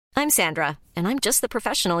I'm Sandra, and I'm just the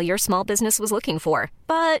professional your small business was looking for.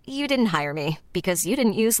 But you didn't hire me because you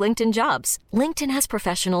didn't use LinkedIn Jobs. LinkedIn has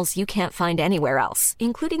professionals you can't find anywhere else,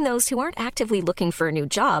 including those who aren't actively looking for a new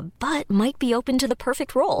job, but might be open to the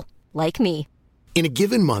perfect role, like me. In a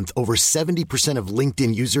given month, over 70% of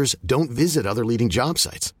LinkedIn users don't visit other leading job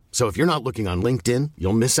sites. So if you're not looking on LinkedIn,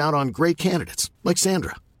 you'll miss out on great candidates like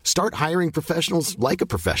Sandra. Start hiring professionals like a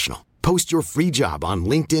professional. Post your free job on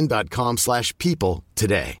linkedin.com/people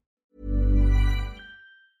today.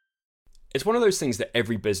 It's one of those things that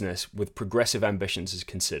every business with progressive ambitions has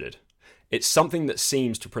considered. It's something that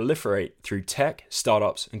seems to proliferate through tech,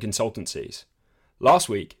 startups, and consultancies. Last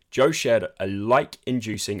week, Joe shared a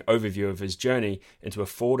like-inducing overview of his journey into a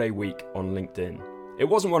 4-day week on LinkedIn. It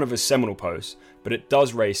wasn't one of his seminal posts, but it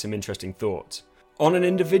does raise some interesting thoughts. On an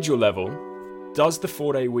individual level, does the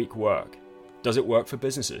 4-day week work? Does it work for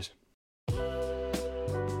businesses?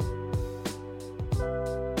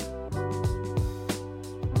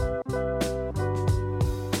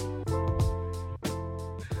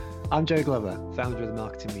 I'm Joe Glover, founder of the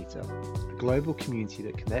Marketing Meetup, a global community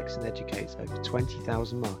that connects and educates over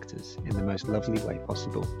 20,000 marketers in the most lovely way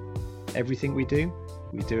possible. Everything we do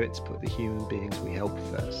it to put the human beings we help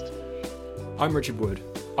first. I'm Richard Wood.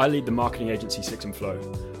 I lead the marketing agency Six and Flow.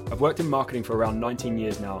 I've worked in marketing for around 19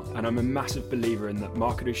 years now, and I'm a massive believer in that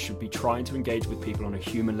marketers should be trying to engage with people on a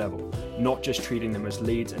human level, not just treating them as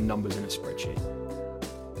leads and numbers in a spreadsheet.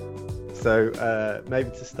 So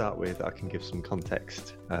maybe to start with, I can give some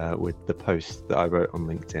context with the post that I wrote on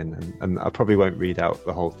LinkedIn, and I probably won't read out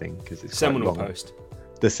the whole thing because it's seminal quite long. Post.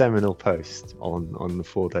 The seminal post on the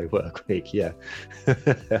 4-day work week, yeah.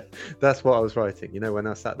 That's what I was writing. You know, when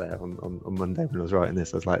I sat there on Monday when I was writing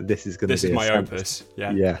this, I was like, this is going to be my opus.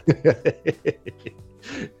 Yeah.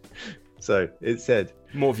 So it said...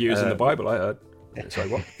 More views in the Bible, I heard. Sorry,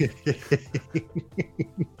 what?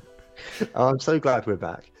 Oh, I'm so glad we're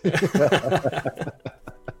back.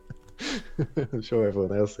 I'm sure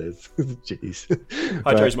everyone else is. Jeez.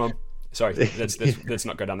 Hi, Joe's mum. Sorry, let's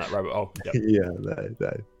not go down that rabbit hole. Yep. Yeah, no,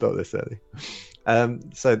 not this early.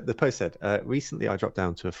 So the post said, recently I dropped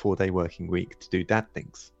down to a 4-day working week to do dad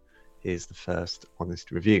things. Here's the first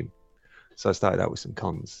honest review. So I started out with some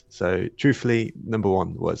cons. So truthfully, number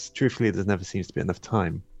one was, there never seems to be enough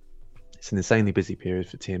time. It's an insanely busy period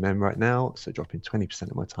for TMM right now, so dropping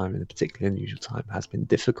 20% of my time in a particularly unusual time has been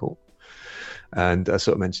difficult. And I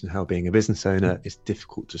sort of mentioned how being a business owner, it's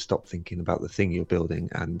difficult to stop thinking about the thing you're building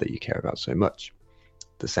and that you care about so much.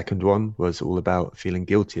 The second one was all about feeling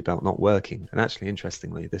guilty about not working. And actually,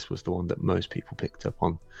 interestingly, this was the one that most people picked up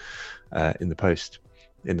on in the post,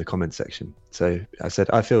 in the comment section. So I said,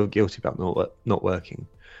 I feel guilty about not working.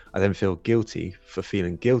 I then feel guilty for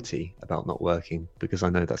feeling guilty about not working because I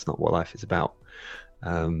know that's not what life is about.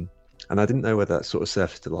 And I didn't know whether that sort of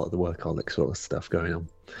surfaced a lot of the workaholic sort of stuff going on.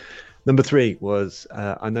 Number 3 was,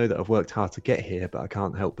 I know that I've worked hard to get here, but I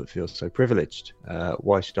can't help but feel so privileged.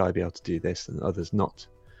 Why should I be able to do this and others not?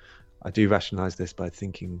 I do rationalize this by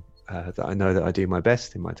thinking that I know that I do my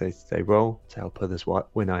best in my day-to-day role to help others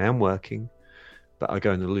when I am working, but I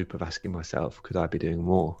go in a loop of asking myself, could I be doing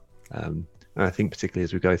more? And I think particularly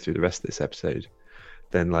as we go through the rest of this episode,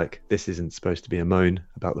 then this isn't supposed to be a moan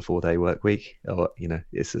about the 4-day work week, or,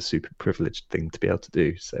 it's a super privileged thing to be able to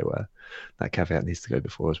do. So that caveat needs to go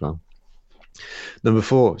before as well. Number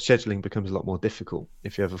 4, scheduling becomes a lot more difficult.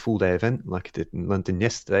 If you have a full day event like I did in London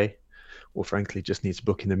yesterday, or frankly just need to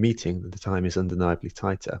book in a meeting, the time is undeniably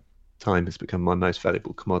tighter. Time has become my most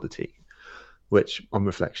valuable commodity, which on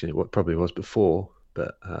reflection it probably was before,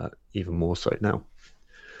 but even more so now.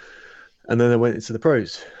 And then I went into the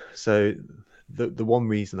pros. So the one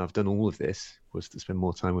reason I've done all of this was to spend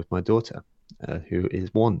more time with my daughter, who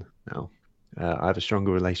is 1 now. I have a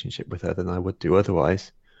stronger relationship with her than I would do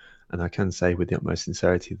otherwise. And I can say with the utmost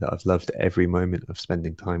sincerity that I've loved every moment of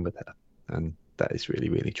spending time with her. And that is really,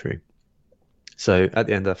 really true. So at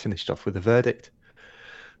the end, I finished off with a verdict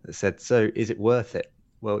that said, so is it worth it?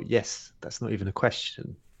 Well, yes, that's not even a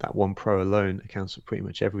question. That one pro alone accounts for pretty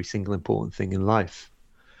much every single important thing in life.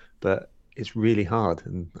 But it's really hard.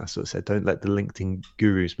 And I sort of said, don't let the LinkedIn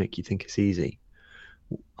gurus make you think it's easy.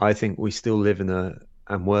 I think we still live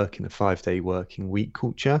and work in a 5-day working week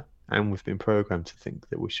culture. And we've been programmed to think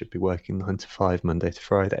that we should be working 9 to 5, Monday to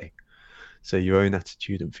Friday. So your own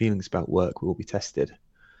attitude and feelings about work will be tested.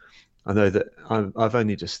 I know that I've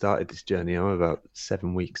only just started this journey. I'm about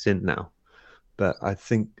 7 weeks in now. But I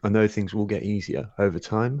know things will get easier over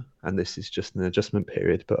time. And this is just an adjustment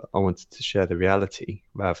period. But I wanted to share the reality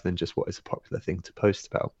rather than just what is a popular thing to post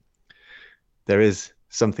about. There is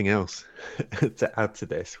something else to add to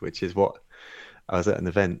this, which is what I was at an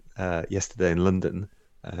event yesterday in London.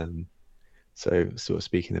 So sort of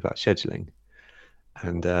speaking about scheduling,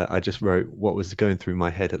 and I just wrote what was going through my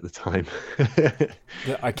head at the time.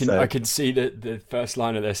 I can see the first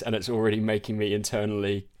line of this, and it's already making me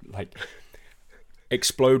internally like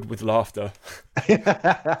explode with laughter. Hang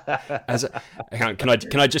on, can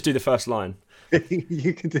I just do the first line?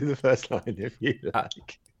 You can do the first line if you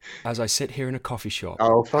like. As I sit here in a coffee shop,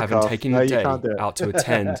 having off. Taken the day out to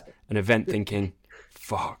attend an event, thinking,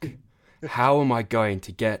 "Fuck, how am I going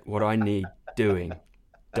to get what I need doing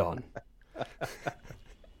done?"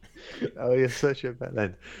 Oh, you're such a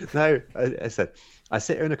bellend. No, I said I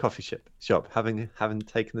sit here in a coffee shop, having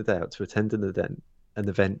taken the day out to attend an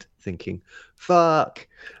event, thinking, "Fuck,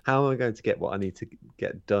 how am I going to get what I need to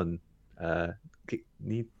get done?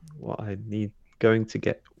 Going to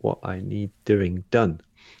get what I need doing done.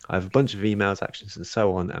 I have a bunch of emails, actions, and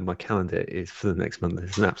so on, and my calendar is for the next month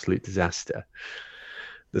is an absolute disaster.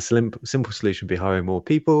 The simple solution would be hiring more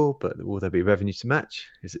people, but will there be revenue to match?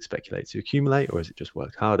 Is it speculate to accumulate, or is it just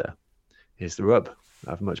work harder? Here's the rub.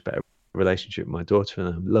 I have a much better relationship with my daughter,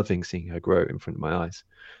 and I'm loving seeing her grow in front of my eyes.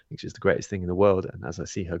 I think she's the greatest thing in the world, and as I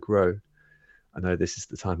see her grow, I know this is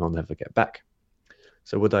the time I'll never get back.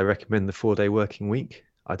 So would I recommend the 4-day working week?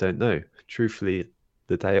 I don't know. Truthfully,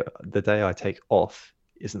 the day I take off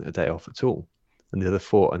isn't a day off at all, and the other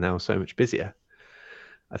 4 are now so much busier.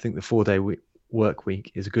 I think the 4-day work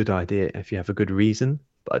week is a good idea if you have a good reason,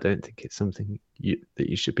 but I don't think it's something that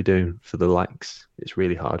you should be doing for the likes. It's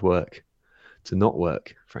really hard work to not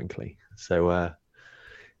work, frankly. So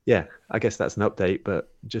yeah, I guess that's an update,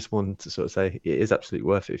 but just wanted to sort of say it is absolutely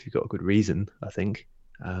worth it if you've got a good reason, I think.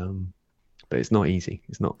 But it's not easy.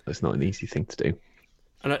 It's not an easy thing to do.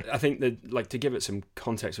 And I think that, like, to give it some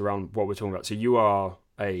context around what we're talking about, so you are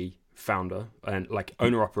a founder and like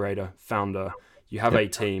owner operator founder. You have a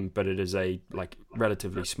team, but it is a like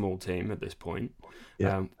relatively small team at this point.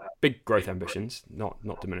 Big growth ambitions, not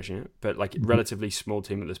diminishing it, but like relatively small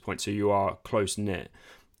team at this point. So you are close knit,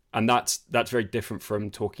 and that's very different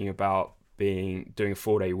from talking about doing a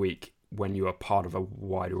 4-day week when you are part of a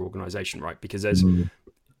wider organization, right? Because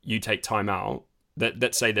you take time out.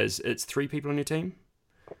 Let's say it's 3 people on your team.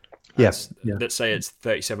 Yes. Let's say it's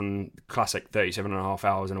 37 and a half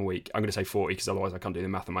hours in a week. I'm going to say 40 because otherwise I can't do the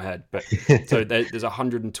math in my head. But so there's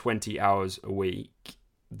 120 hours a week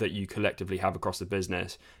that you collectively have across the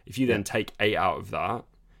business. If you then take 8 out of that,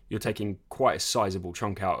 you're taking quite a sizable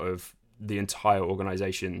chunk out of the entire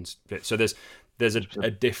organization's bit. So there's a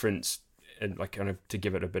difference, in, like, kind of to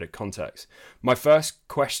give it a bit of context. My first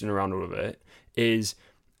question around all of it is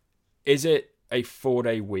it a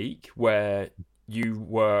 4-day week where you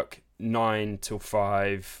work 9 till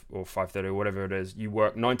 5 or 5:30 or whatever it is? You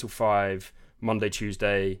work 9 till 5 Monday,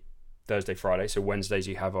 Tuesday, Thursday, Friday. So Wednesdays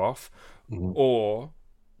you have off, or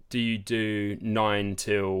do you do 9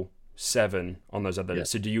 till 7 on those other days?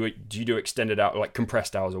 So do you do extended hours, like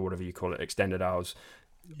compressed hours or whatever you call it, extended hours,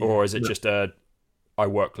 or is it just I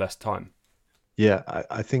work less time? Yeah,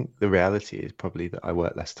 I think the reality is probably that I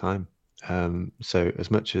work less time. So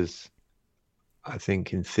as much as I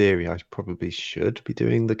think in theory I probably should be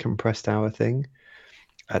doing the compressed hour thing,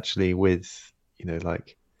 actually, with,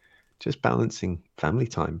 like just balancing family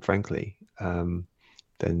time, frankly, then,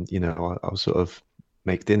 I'll sort of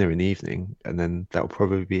make dinner in the evening, and then that'll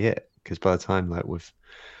probably be it. Because by the time like we've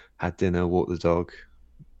had dinner, walked the dog,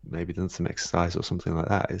 maybe done some exercise or something like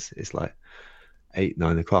that, it's like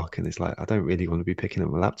 8-9 o'clock, and it's like I don't really want to be picking up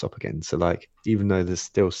my laptop again. So like, even though there's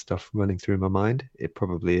still stuff running through my mind, it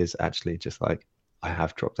probably is actually just like I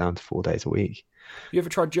have dropped down to 4 days a week. You ever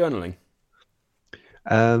tried journaling?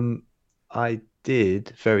 I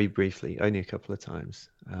did very briefly, only a couple of times.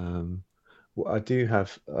 What I do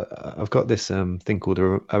have, I've got this thing called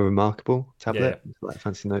a Remarkable tablet. It's like a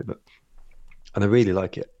fancy notebook, and I really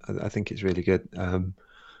like it. I think it's really good.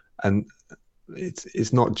 And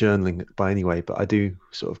it's not journaling by any way, but I do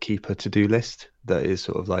sort of keep a to-do list that is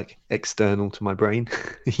sort of like external to my brain,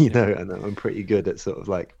 and I'm pretty good at sort of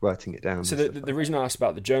like writing it down. So the reason I asked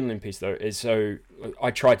about the journaling piece though is, so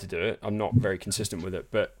I try to do it. I'm not very consistent with it,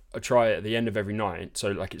 but I try it at the end of every night.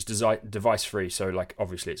 So like it's device free. So like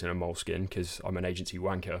obviously it's in a moleskin because I'm an agency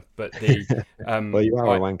wanker, but well, you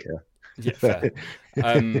are a wanker. Yeah, fair.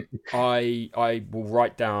 I will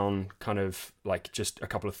write down kind of like just a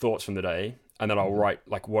couple of thoughts from the day, and then I'll write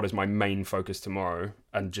like what is my main focus tomorrow,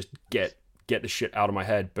 and just get the shit out of my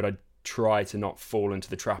head. But I try to not fall into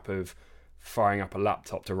the trap of firing up a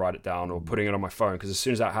laptop to write it down or putting it on my phone, because as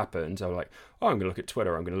soon as that happens, I'm like, oh, I'm going to look at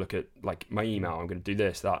Twitter, I'm going to look at like my email, I'm going to do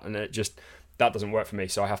this, that, and that doesn't work for me.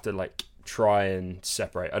 So I have to like try and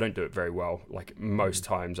separate. I don't do it very well. Like most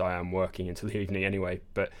times I am working until the evening anyway,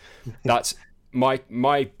 but that's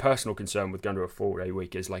my personal concern with going to a 4-day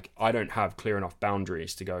week is like I don't have clear enough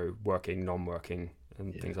boundaries to go working, non-working,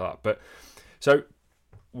 and things like that. But so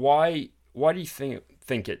why do you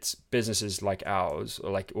think it's businesses like ours,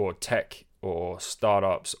 or tech or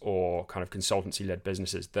startups or kind of consultancy led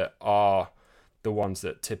businesses that are the ones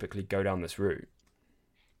that typically go down this route?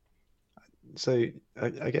 So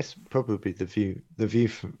I guess probably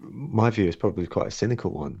my view is probably quite a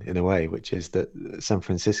cynical one in a way, which is that San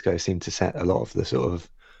Francisco seemed to set a lot of the sort of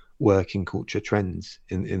working culture trends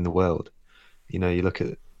in the world. You look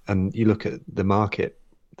at the market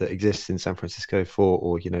that exists in San Francisco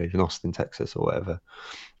or even Austin, Texas, or whatever,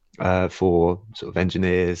 for sort of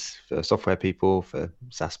engineers, for software people, for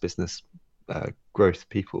SaaS business growth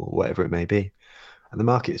people, whatever it may be, and the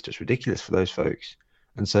market is just ridiculous for those folks.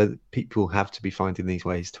 And so people have to be finding these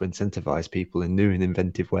ways to incentivize people in new and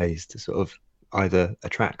inventive ways to sort of either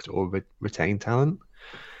attract or retain talent.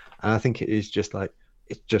 And I think it is just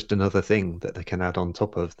it's just another thing that they can add on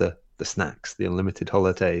top of the snacks, the unlimited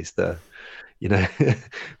holidays,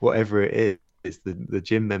 whatever it is, the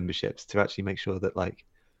gym memberships, to actually make sure that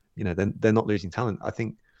they're not losing talent. I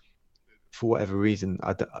think for whatever reason,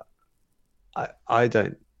 I'm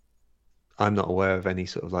not aware of any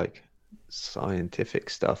sort of scientific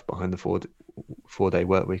stuff behind the 4-day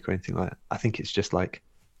work week or anything like that. I think it's just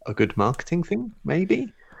a good marketing thing,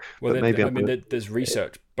 maybe. Well, there's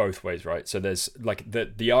research both ways, right? So there's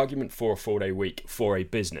the argument for a 4-day week for a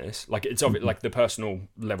business, it's obvious, the personal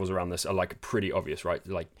levels around this are pretty obvious, right?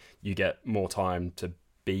 You get more time to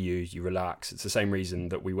be you relax. It's the same reason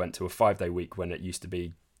that we went to a 5-day week when it used to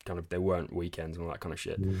be kind of there weren't weekends and all that kind of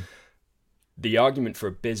shit. The argument for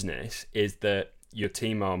a business is that your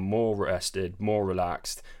team are more rested, more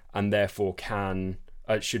relaxed, and therefore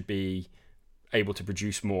should be able to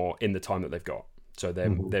produce more in the time that they've got. So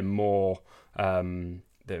they're more kind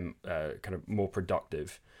of more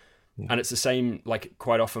productive. And it's the same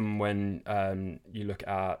quite often when you look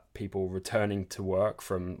at people returning to work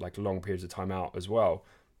from long periods of time out as well.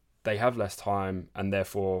 They have less time and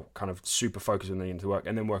therefore kind of super focused when they get into work,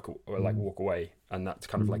 and then walk away, and that's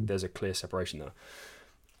kind of there's a clear separation there.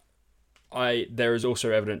 There is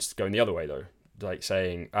also evidence going the other way though,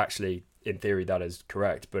 saying actually in theory that is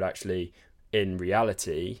correct, but actually in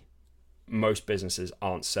reality most businesses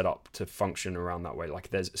aren't set up to function around that way.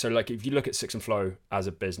 If you look at Six and Flow as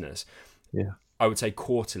a business, I would say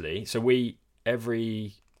quarterly. So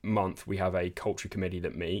every month we have a culture committee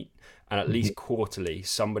that meet, and at least quarterly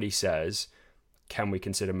somebody says, can we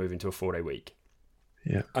consider moving to a 4-day week?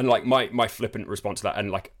 Yeah. And my flippant response to that,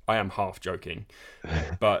 and I am half joking,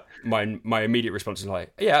 but my immediate response is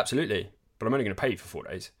yeah, absolutely, but I'm only going to pay you for 4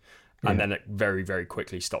 days. And then it very, very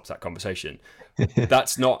quickly stops that conversation.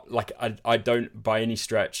 That's not I don't by any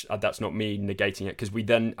stretch, that's not me negating it, because we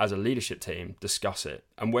then as a leadership team discuss it.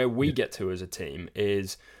 And where we get to as a team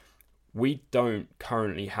is we don't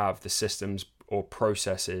currently have the systems or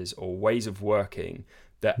processes or ways of working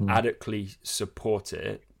that adequately support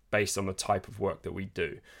it based on the type of work that we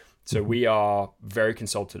do. So we are very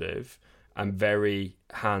consultative and very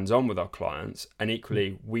hands-on with our clients, and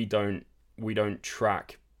equally we don't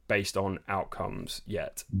track based on outcomes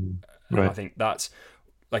yet. Right. And I think that's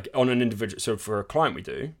on an individual, so for a client we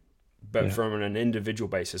do, but from an individual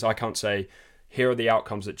basis, I can't say here are the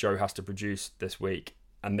outcomes that Joe has to produce this week,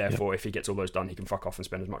 and therefore if he gets all those done he can fuck off and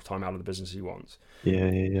spend as much time out of the business as he wants.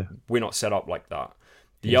 We're not set up like that.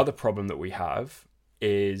 The other problem that we have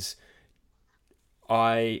is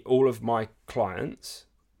all of my clients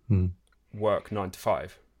work 9 to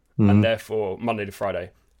 5 and therefore Monday to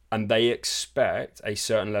Friday, and they expect a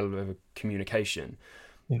certain level of communication.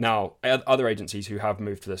 Now, other agencies who have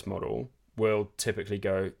moved to this model will typically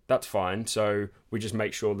go, that's fine. So we just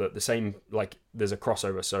make sure that the same, there's a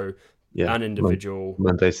crossover. So an individual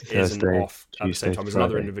Monday to isn't Thursday, off at the same time as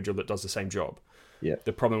another individual that does the same job.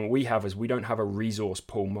 The problem we have is we don't have a resource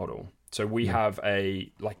pool model. So we have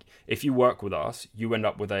if you work with us, you end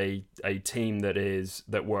up with a team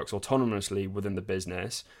that works autonomously within the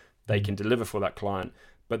business. They can deliver for that client,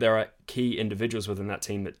 but there are key individuals within that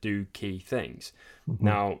team that do key things.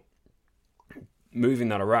 Now, moving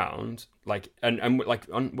that around,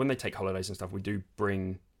 when they take holidays and stuff, we do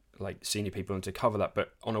bring senior people in to cover that,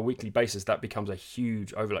 but on a weekly basis, that becomes a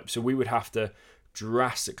huge overlap. So we would have to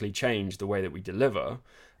drastically change the way that we deliver,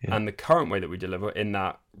 and the current way that we deliver in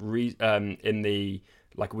that in the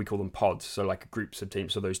we call them pods, so groups of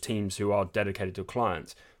teams. So those teams who are dedicated to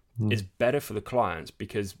clients is better for the clients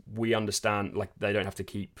because we understand they don't have to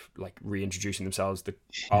keep reintroducing themselves.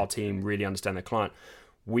 Our team really understand their client.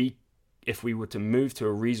 If we were to move to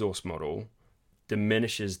a resource model,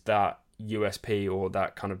 diminishes that USP or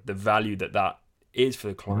that kind of the value that is for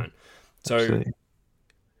the client. So Absolutely.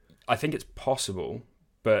 I think it's possible,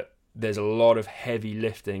 but there's a lot of heavy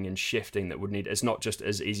lifting and shifting that would need. It's not just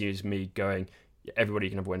as easy as me going, everybody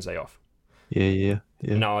can have Wednesday off. Yeah.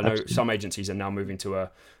 Now I know Absolutely. some agencies are now moving to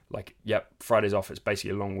Friday's off. It's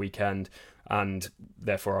basically a long weekend, and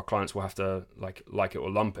therefore our clients will have to like it or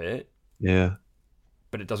lump it. Yeah.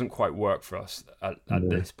 But it doesn't quite work for us at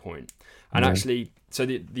this point. And No. actually, so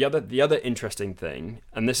the other interesting thing,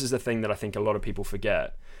 and this is the thing that I think a lot of people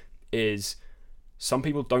forget, is some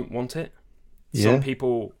people don't want it. Yeah. Some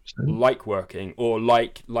people like working, or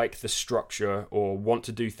like the structure, or want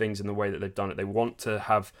to do things in the way that they've done it. They want to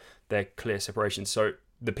have their clear separation. So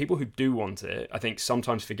the people who do want it, I think,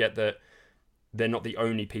 sometimes forget that they're not the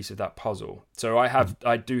only piece of that puzzle. So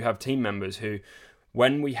I do have team members who,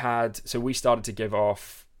 when we started to give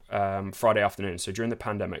off Friday afternoons. So during the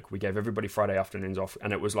pandemic, we gave everybody Friday afternoons off,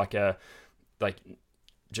 and it was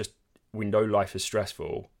just, we know life is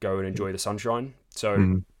stressful, go and enjoy the sunshine.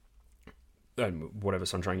 So whatever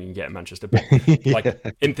sunshine you can get in Manchester, but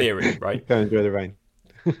in theory, right? Go enjoy the rain.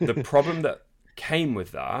 The problem that came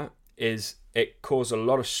with that is it caused a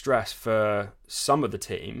lot of stress for some of the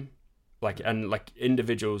team, and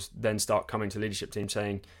individuals then start coming to leadership team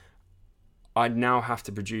saying, I now have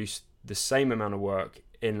to produce the same amount of work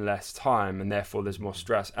in less time, and therefore there's more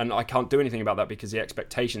stress. And I can't do anything about that, because the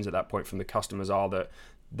expectations at that point from the customers are that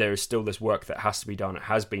there is still this work that has to be done. It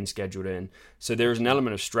has been scheduled in. So there is an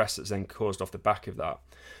element of stress that's then caused off the back of that.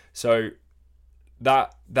 So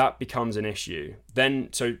that becomes an issue. Then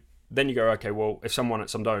you go, okay, well, if some want it,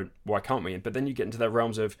 some don't, why can't we? But then you get into the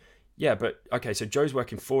realms of, yeah, but okay, so Joe's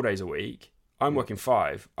working 4 days a week. I'm working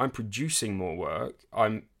 5. I'm producing more work.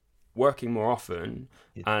 I'm working more often,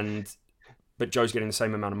 but Joe's getting the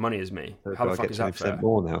same amount of money as me. How the fuck is that fair?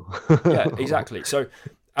 More now. Yeah, exactly. So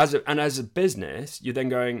as a business, you're then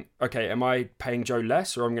going, okay, am I paying Joe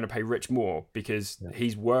less, or I'm going to pay Rich more because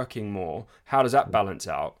he's working more? How does that balance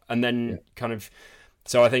out? And then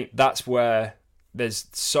so I think that's where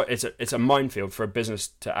it's a minefield for a business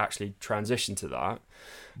to actually transition to that.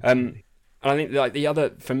 And I think the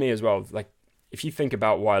other, for me as well, if you think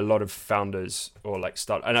about why a lot of founders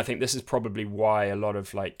and I think this is probably why a lot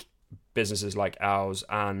of businesses like ours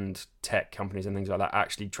and tech companies and things like that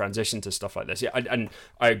actually transition to stuff like this. Yeah, and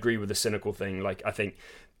I agree with the cynical thing. I think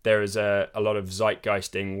there is a lot of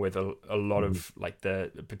zeitgeisting with a lot of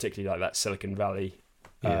particularly that Silicon Valley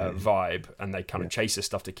vibe, and they kind of chase this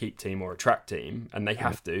stuff to keep team or attract team, and they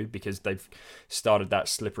have to, because they've started that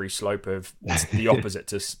slippery slope of the opposite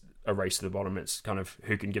to a race to the bottom. It's kind of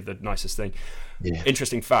who can give the nicest thing.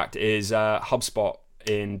 Interesting fact is HubSpot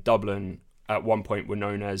in Dublin at one point were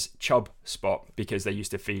known as Chub Spot, because they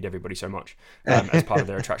used to feed everybody so much as part of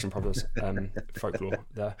their attraction problems, folklore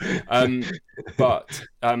there. But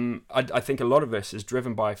I think a lot of this is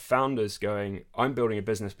driven by founders going, I'm building a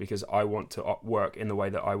business because I want to work in the way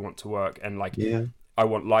that I want to work, and I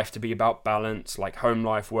want life to be about balance, home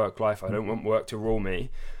life, work life. I don't want work to rule me.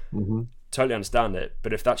 Totally understand it,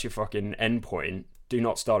 but if that's your fucking end point, do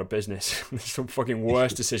not start a business. It's the fucking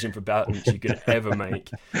worst decision for balance you could ever make.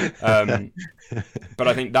 But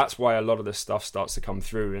I think that's why a lot of this stuff starts to come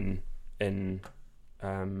through in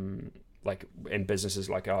businesses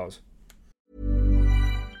like ours.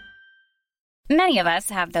 Many of us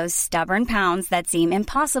have those stubborn pounds that seem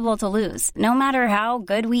impossible to lose, no matter how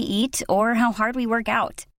good we eat or how hard we work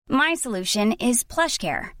out. My solution is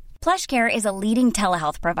PlushCare. PlushCare is a leading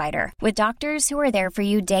telehealth provider with doctors who are there for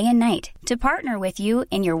you day and night to partner with you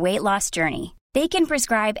in your weight loss journey. They can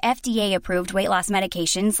prescribe FDA-approved weight loss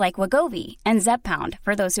medications like Wegovy and Zepbound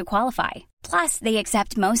for those who qualify. Plus, they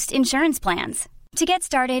accept most insurance plans. To get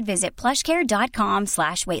started, visit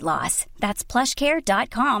plushcare.com/weightloss. That's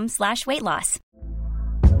plushcare.com/weightloss.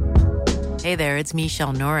 Hey there, it's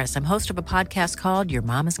Michelle Norris. I'm host of a podcast called Your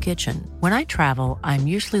Mama's Kitchen. When I travel, I'm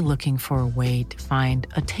usually looking for a way to find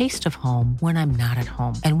a taste of home when I'm not at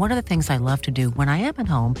home. And one of the things I love to do when I am at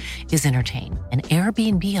home is entertain. And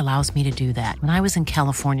Airbnb allows me to do that. When I was in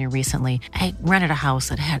California recently, I rented a house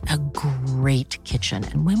that had a great kitchen.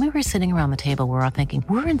 And when we were sitting around the table, we were all thinking,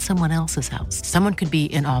 we're in someone else's house. Someone could be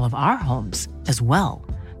in all of our homes as well.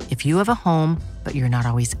 If you have a home, but you're not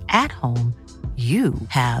always at home, you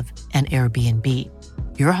have an Airbnb.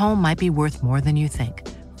 Your home might be worth more than you think.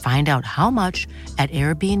 Find out how much at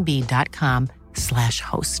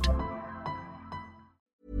airbnb.com/host.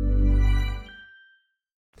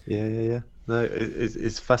 Yeah. No,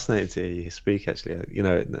 it's fascinating to hear you speak, actually.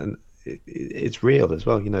 And it's real as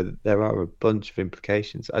well. There are a bunch of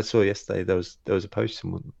implications. I saw yesterday there was a post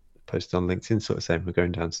someone posted on LinkedIn sort of saying we're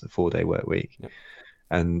going down to the 4-day work week.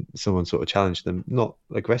 And someone sort of challenged them, not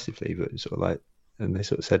aggressively, but sort of and they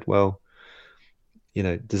sort of said, well,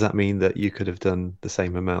 does that mean that you could have done the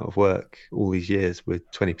same amount of work all these years with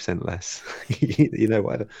 20% less?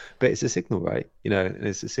 Whatever. But it's a signal, right? And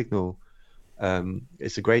it's a signal.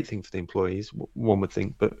 It's a great thing for the employees, one would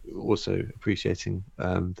think, but also appreciating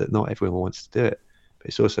that not everyone wants to do it. But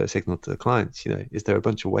it's also a signal to the clients. Is there a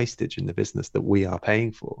bunch of wastage in the business that we are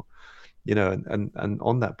paying for? And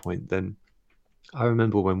on that point, then I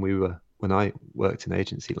remember when I worked in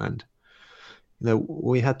agency land,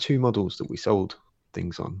 we had two models that we sold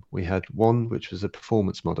things on. We had one which was a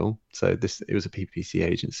performance model. So it was a PPC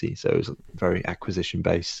agency, so it was very acquisition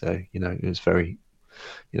based. So it was very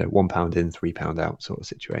 £1 in, £3 out sort of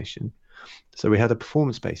situation. So we had a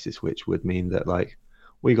performance basis, which would mean that like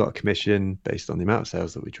we got a commission based on the amount of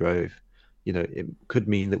sales that we drove. It could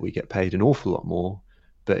mean that we get paid an awful lot more,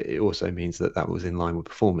 but it also means that was in line with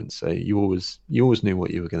performance. So you always knew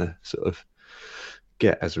what you were going to sort of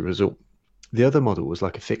get as a result. The other model was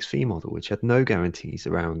like a fixed fee model, which had no guarantees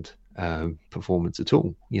around performance at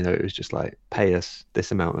all. It was just like, pay us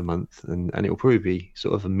this amount a month, and it will probably be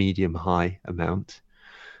sort of a medium high amount.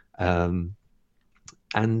 And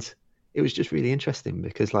it was just really interesting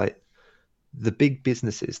because like the big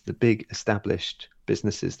businesses, the big established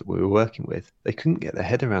businesses that we were working with, they couldn't get their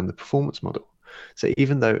head around the performance model. So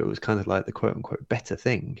even though it was kind of like the quote unquote better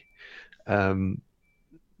thing,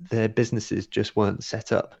 their businesses just weren't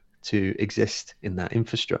set up to exist in that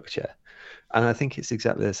infrastructure. And I think it's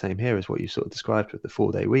exactly the same here as what you sort of described with the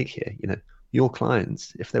 4-day week here. Your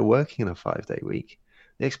clients, if they're working in a 5-day week,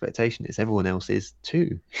 the expectation is everyone else is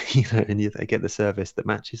too, and they get the service that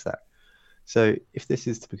matches that. So if this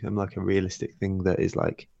is to become like a realistic thing that is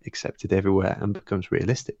like accepted everywhere and becomes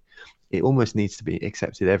realistic, it almost needs to be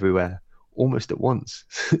accepted everywhere almost at once,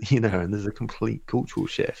 and there's a complete cultural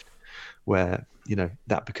shift where,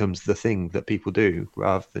 that becomes the thing that people do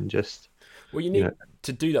rather than just... Well, you need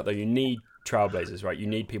to do that though. You need trailblazers, right? You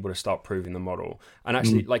need people to start proving the model. And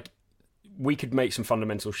actually, like, we could make some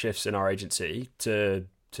fundamental shifts in our agency to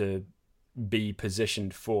be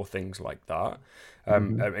positioned for things like that. I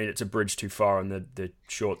mean, it's a bridge too far in the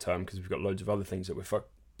short term because we've got loads of other things that we're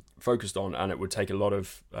focused on, and it would take a lot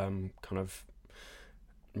of kind of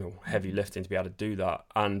heavy lifting to be able to do that,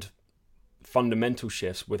 and fundamental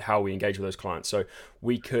shifts with how we engage with those clients. So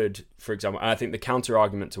we could, for example, and I think the counter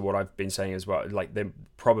argument to what I've been saying as well, like there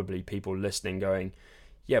probably people listening going,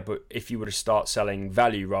 yeah, but if you were to start selling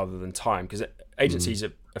value rather than time, because agencies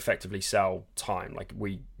effectively sell time, like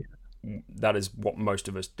that is what most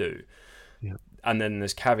of us do. Yeah. And then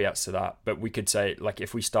there's caveats to that, but we could say, like,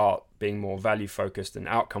 if we start being more value focused and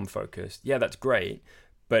outcome focused, yeah, that's great,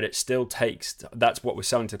 but it still takes, that's what we're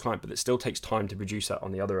selling to the client, but it still takes time to produce that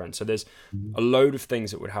on the other end. So there's a load of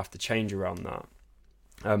things that would have to change around that.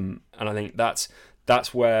 And I think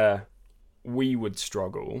that's where we would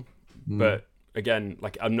struggle. But again,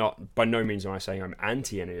 like, I'm not, by no means am I saying I'm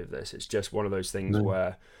anti any of this. It's just one of those things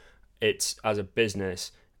where it's, as a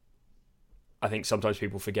business, I think sometimes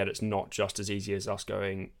people forget it's not just as easy as us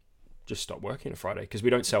going, just stop working on a Friday, because we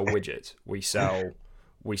don't sell widgets.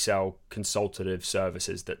 We sell consultative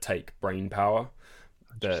services that take brain power.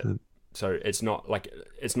 So it's not like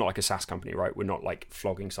a SaaS company, right? We're not like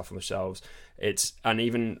flogging stuff on the shelves. And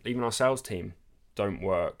even our sales team don't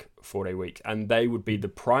work 4-day weeks, and they would be the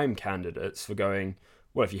prime candidates for going,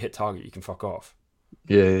 well, if you hit target, you can fuck off.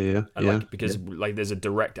 Yeah. Because there's a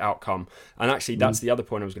direct outcome. And actually that's the other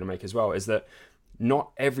point I was going to make as well, is that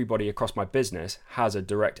not everybody across my business has a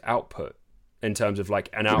direct output in terms of like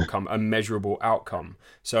an outcome, a measurable outcome.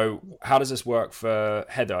 So how does this work for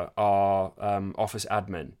Heather, our office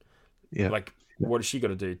admin? Yeah. Like, what has she got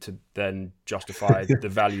to do to then justify the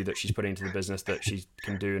value that she's putting into the business that she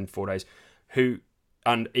can do in 4 days?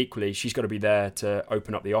 And equally, she's got to be there to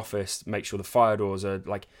open up the office, make sure the fire doors are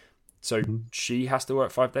like, so she has to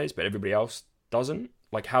work 5 days, but everybody else doesn't.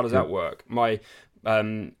 Like, how does that work?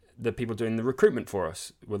 The people doing the recruitment for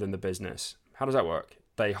us within the business, how does that work?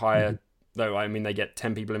 They hire, they get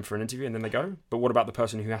 10 people in for an interview and then they go. But what about the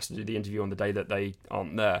person who has to do the interview on the day that they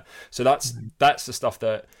aren't there? So that's the stuff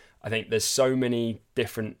that I think there's so many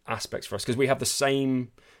different aspects for us, because we have the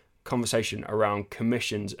same conversation around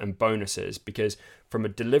commissions and bonuses, because from a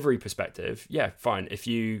delivery perspective, yeah, fine. If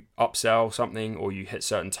you upsell something or you hit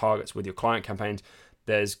certain targets with your client campaigns,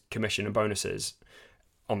 there's commission and bonuses.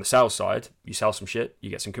 On the sales side, you sell some shit,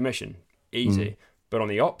 you get some commission. Easy. But on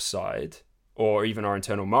the ops side, or even our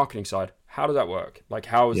internal marketing side, how does that work? Like,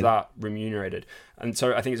 how is that remunerated? And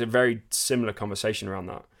so I think it's a very similar conversation around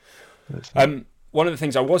that. One of the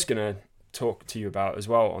things I was going to talk to you about as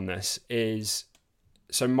well on this is,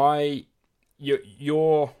 so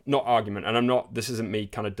your not argument, and I'm not, this isn't me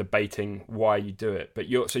kind of debating why you do it, but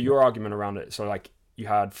your argument around it, so like you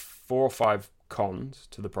had 4 or 5 cons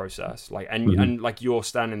to the process, like, and like you're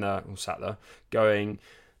standing there or sat there going,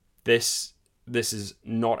 this is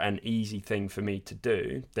not an easy thing for me to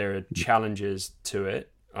do. There are challenges to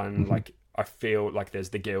it, and like I feel like there's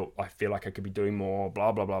the guilt. I feel like I could be doing more,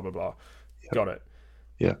 blah blah blah blah blah. Got it.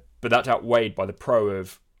 Yeah. But that's outweighed by the pro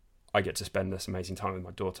of I get to spend this amazing time with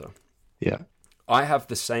my daughter. Yeah. I have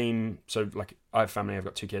the same, so like I have family, I've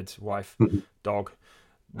got 2 kids, wife, dog.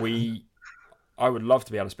 I would love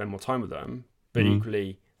to be able to spend more time with them, but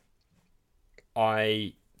equally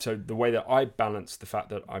so the way that I balance the fact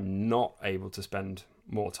that I'm not able to spend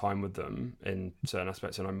more time with them in certain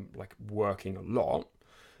aspects, and I'm like working a lot,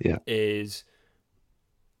 is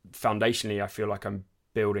foundationally I feel like I'm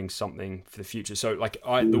building something for the future. So like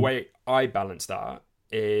the way I balance that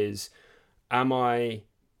is, am I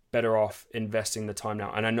better off investing the time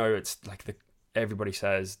now? And I know it's like everybody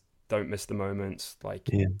says don't miss the moments, like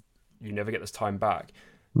you never get this time back,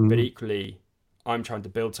 but equally I'm trying to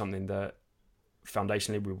build something that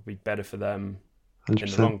foundationally will be better for them 100%. In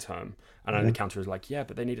the long term. And then the counter is like, yeah,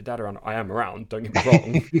 but they need a dad around. I am around, don't get me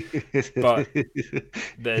wrong. But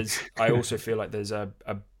I also feel like there's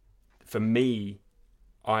for me,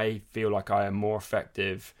 I feel like I am more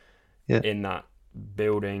effective in that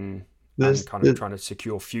building and kind of trying to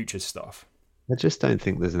secure future stuff. I just don't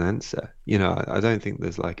think there's an answer. You know, I don't think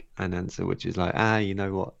there's like an answer which is like, you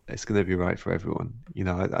know what, it's going to be right for everyone. You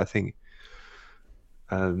know, I think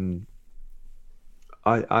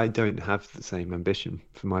I don't have the same ambition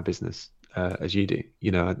for my business as you do.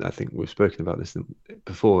 You know, I think we've spoken about this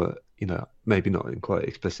before, you know, maybe not in quite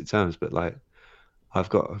explicit terms, but like I've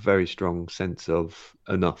got a very strong sense of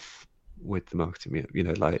enough with the marketing, you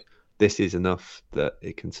know, like this is enough that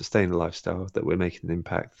it can sustain a lifestyle, that we're making an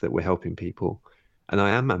impact, that we're helping people. And I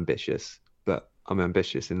am ambitious, but I'm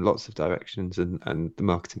ambitious in lots of directions, and the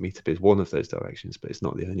marketing meetup is one of those directions, but it's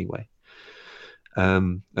not the only way.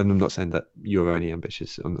 And I'm not saying that you're only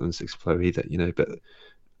ambitious on Six Flow either, you know, but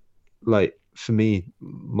like for me,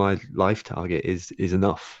 my life target is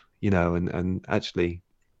enough, you know, and actually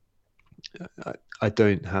I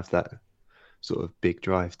don't have that sort of big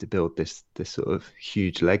drive to build this sort of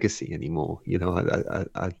huge legacy anymore. You know,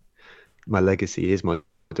 I my legacy is my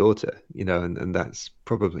daughter, you know, and that's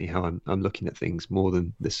probably how I'm looking at things more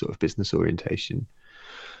than this sort of business orientation.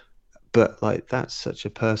 But like that's such a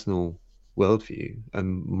personal worldview,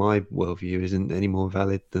 and my worldview isn't any more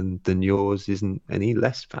valid than yours isn't any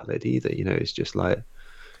less valid either. You know, it's just like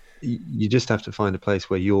you just have to find a place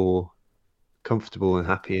where you're comfortable and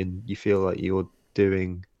happy, and you feel like you're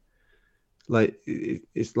doing like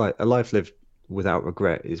it's like a life lived without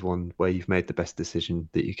regret is one where you've made the best decision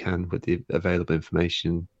that you can with the available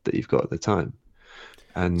information that you've got at the time,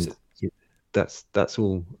 and that's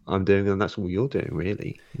all I'm doing, and that's all you're doing,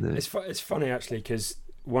 really. You know? It's funny actually, because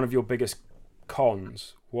one of your biggest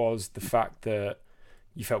cons was the fact that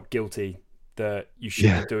you felt guilty that you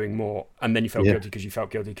should be doing more, and then you felt guilty because you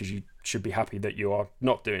felt guilty because you should be happy that you are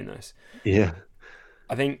not doing this.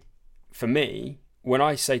 I think for me,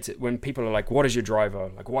 when people are like, what is your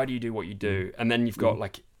driver, like why do you do what you do, and then you've got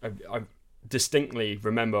like I distinctly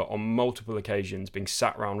remember on multiple occasions being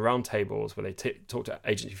sat around round tables where they talk to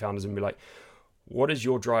agency founders and be like, what is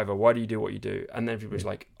your driver, why do you do what you do? And then everybody's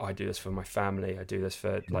like, I do this for my family, I do this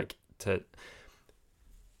for like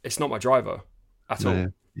it's not my driver at all.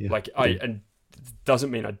 Like and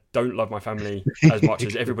doesn't mean I don't love my family as much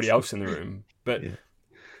as everybody else in the room, but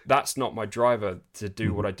that's not my driver to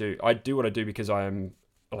do what I do. I do what I do because I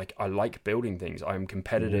like building things. I am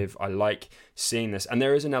competitive. I like seeing this, and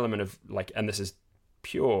there is an element of like, and this is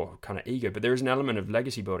pure kind of ego, but there is an element of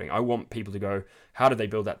legacy building. I want people to go, how did they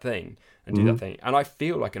build that thing and do that thing? And I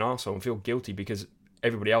feel like an arsehole and feel guilty because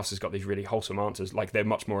everybody else has got these really wholesome answers. Like they're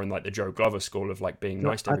much more in like the Joe Glover school of like being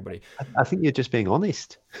nice to everybody. I think you're just being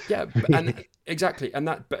honest. Yeah, and exactly. And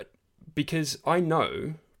but because I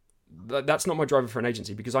know that's not my driver for an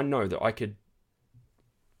agency, because I know that I could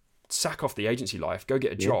sack off the agency life, go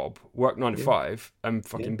get a job, work 9 to 5 and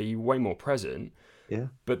fucking be way more present.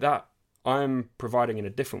 But that I'm providing in a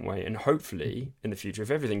different way, and hopefully in the future, if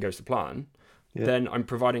everything goes to plan, then I'm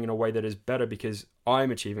providing in a way that is better because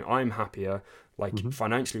I'm achieving, I'm happier, like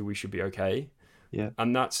financially we should be okay.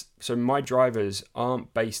 And that's, so my drivers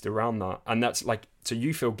aren't based around that. And that's like, so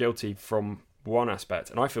you feel guilty from one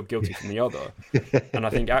aspect and I feel guilty from the other. And I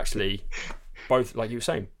think actually both, like you were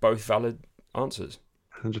saying, both valid answers.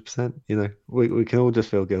 100%. You know, we can all just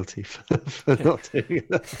feel guilty for not doing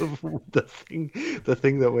the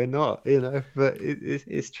thing that we're not, you know, but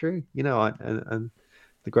it's true, you know, and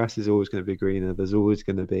the grass is always going to be greener. There's always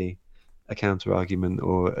going to be a counter argument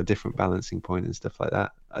or a different balancing point and stuff like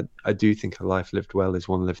that. I do think a life lived well is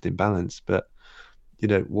one lived in balance, but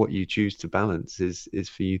what you choose to balance is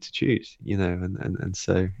for you to choose, and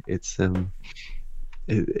so it's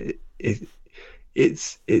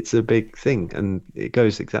it's a big thing, and it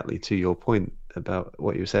goes exactly to your point about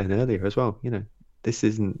what you were saying earlier as well. This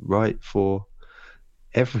isn't right for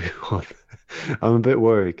everyone. I'm a bit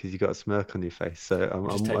worried because you got a smirk on your face, so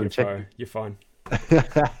I'm checking. You're fine.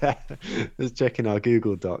 Just checking our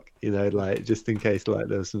Google Doc, just in case there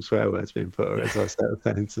was some swear words being put, or as I started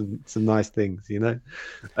saying some nice things,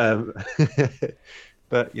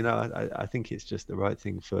 But I think it's just the right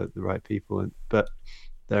thing for the right people, but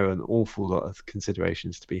there are an awful lot of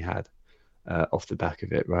considerations to be had off the back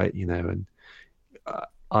of it, right? And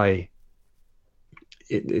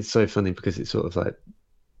it's so funny because it sort of like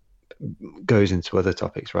goes into other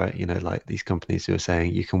topics, right? Like these companies who are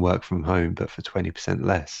saying you can work from home but for 20%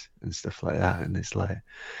 less and stuff like that, and it's like,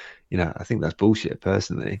 I think that's bullshit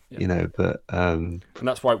personally. But and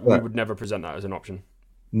that's why we would never present that as an option.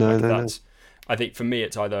 No. I think for me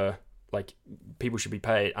it's either like people should be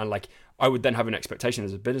paid, and like I would then have an expectation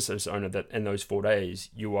as a business owner that in those 4 days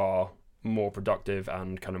you are more productive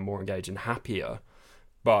and kind of more engaged and happier,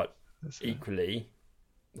 but equally,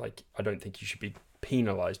 like I don't think you should be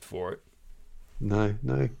penalized for it. No,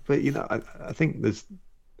 but I think there's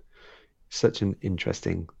such an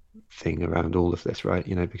interesting thing around all of this, right?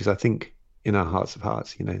 Because I think in our hearts of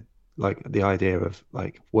hearts, like the idea of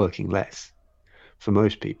like working less for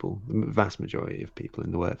most people, the vast majority of people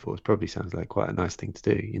in the workforce, probably sounds like quite a nice thing to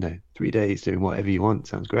do. 3 days doing whatever you want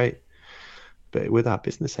sounds great, but with our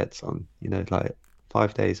business heads on, like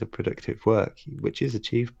 5 days of productive work, which is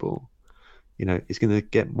achievable, is going to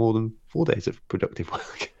get more than 4 days of productive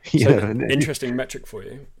work. Interesting metric for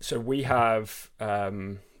you. So we have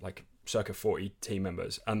like circa 40 team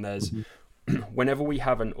members, and there's whenever we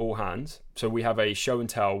have an all hands, so we have a show and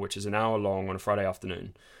tell, which is an hour long on a Friday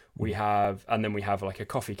afternoon. And then we have like a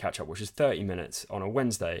coffee catch up, which is 30 minutes on a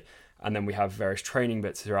Wednesday. And then we have various training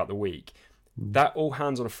bits throughout the week. That all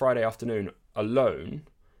hands on a Friday afternoon alone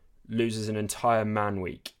loses an entire man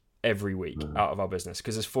week every week out of our business,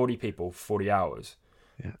 because there's 40 people, 40 hours.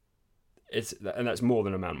 Yeah. And that's more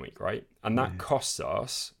than a man week, right? And that costs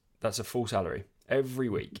us, that's a full salary every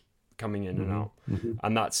week coming in and out.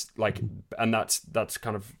 And that's like, that's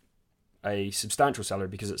kind of a substantial salary,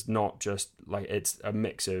 because it's not just like, it's a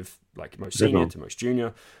mix of like most senior to most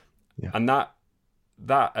junior. And that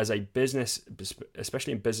as a business,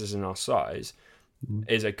 especially in business in our size,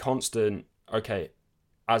 is a constant, okay,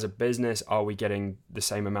 as a business, are we getting the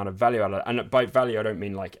same amount of value out of it? And by value, I don't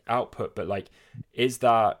mean like output, but like, is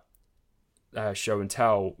that show and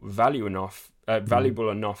tell valuable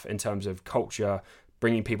enough in terms of culture,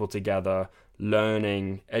 bringing people together,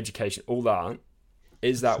 learning, education, all that?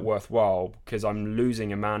 Is that worthwhile? Because I'm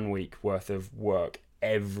losing a man week worth of work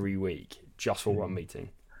every week just for one meeting.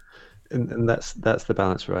 And that's the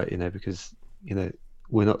balance, right? Because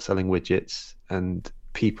we're not selling widgets, and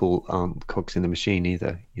people aren't cogs in the machine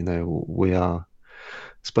either. We are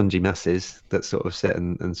spongy masses that sort of sit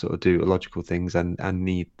and sort of do illogical things and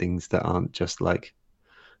need things that aren't just like,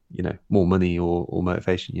 more money or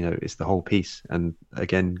motivation. It's the whole piece. And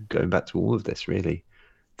again, going back to all of this, really,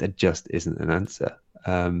 there just isn't an answer.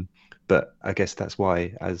 But I guess that's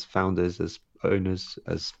why, as founders, as owners,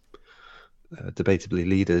 as debatably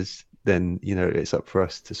leaders, then it's up for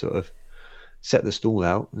us to sort of set the stall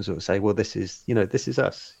out and sort of say, well, this is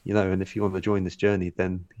us, and if you want to join this journey,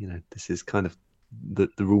 then this is kind of the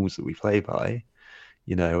rules that we play by,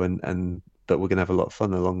 and but we're gonna have a lot of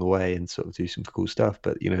fun along the way and sort of do some cool stuff.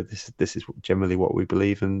 But this is generally what we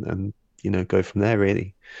believe, and go from there,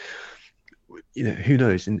 really. Who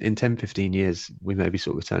knows, in 10, 15 years, we may be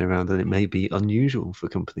sort of turning around and it may be unusual for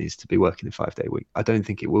companies to be working a 5-day week. I don't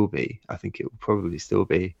think it will be. I think it will probably still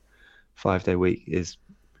be 5-day week is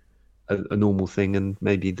a normal thing, and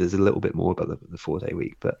maybe there's a little bit more about the 4-day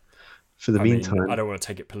week. But for the meantime, I don't want to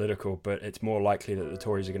take it political, but it's more likely that the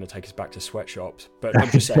Tories are going to take us back to sweatshops. But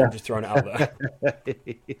I'm just saying, I'm just throwing it out there.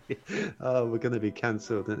 Oh, we're going to be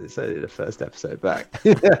cancelled, and it's only the first episode back.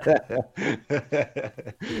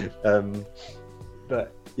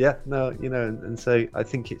 But yeah, no, and so I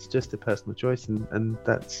think it's just a personal choice, and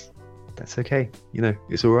that's okay.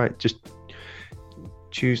 It's all right. Just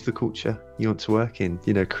choose the culture you want to work in.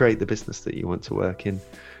 Create the business that you want to work in.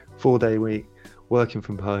 4-day week, working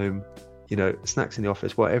from home, snacks in the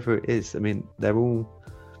office, whatever it is. I mean, they're all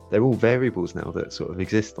variables now that sort of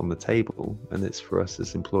exist on the table, and it's for us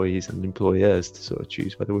as employees and employers to sort of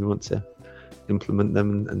choose whether we want to implement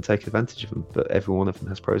them and take advantage of them. But every one of them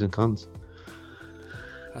has pros and cons.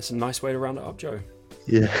 That's a nice way to round it up, Joe.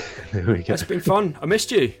 Yeah, there we go. It's been fun. I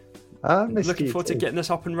missed you. Looking forward to getting this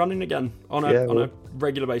up and running again on a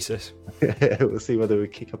regular basis. We'll see whether we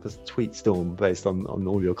kick up a tweet storm based on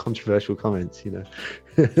all your controversial comments, Yeah,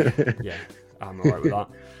 I'm all right with that.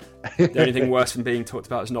 The only thing worse than being talked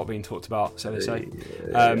about is not being talked about, so they say.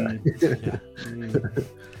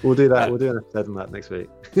 We'll do that. We'll do an episode on that next week.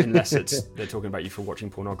 Unless they're talking about you for watching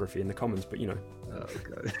pornography in the comments, but Oh,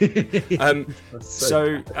 God.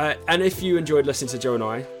 And if you enjoyed listening to Joe and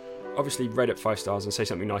I, obviously rate it 5 stars and say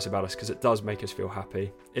something nice about us, because it does make us feel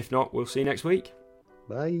happy. If not, we'll see you next week.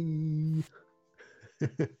 Bye.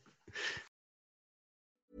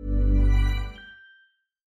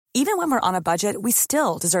 Even when we're on a budget, we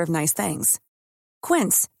still deserve nice things.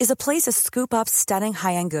 Quince is a place to scoop up stunning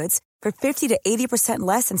high-end goods for 50 to 80%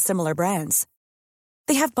 less than similar brands.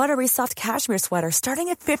 They have buttery soft cashmere sweaters starting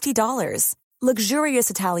at $50, luxurious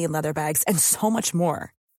Italian leather bags, and so much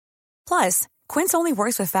more. Plus, Quince only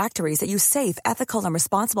works with factories that use safe, ethical, and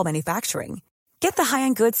responsible manufacturing. Get the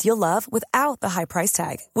high-end goods you'll love without the high price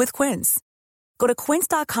tag with Quince. Go to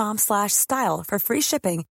quince.com/style for free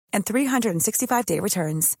shipping and 365-day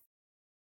returns.